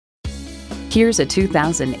Here's a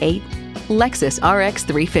 2008 Lexus RX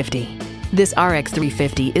 350. This RX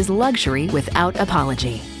 350 is luxury without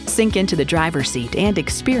apology. Sink into the driver's seat and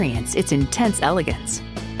experience its intense elegance.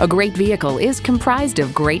 A great vehicle is comprised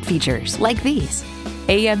of great features like these: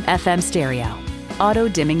 AM/FM stereo,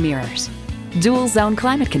 auto-dimming mirrors, dual-zone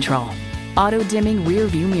climate control, auto-dimming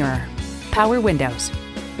rear-view mirror, power windows,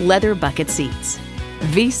 leather bucket seats,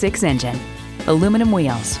 V6 engine, aluminum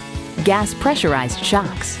wheels, gas pressurized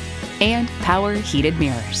shocks, and power heated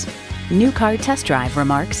mirrors. New Car Test Drive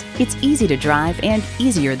remarks, "It's easy to drive and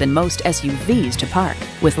easier than most SUVs to park,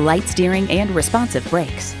 with light steering and responsive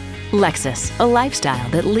brakes." Lexus, a lifestyle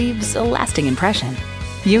that leaves a lasting impression.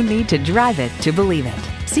 You need to drive it to believe it.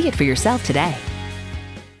 See it for yourself today.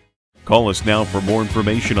 Call us now for more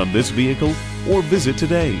information on this vehicle or visit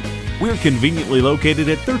today. We're conveniently located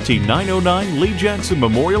at 13909 Lee Jackson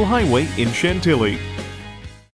Memorial Highway in Chantilly.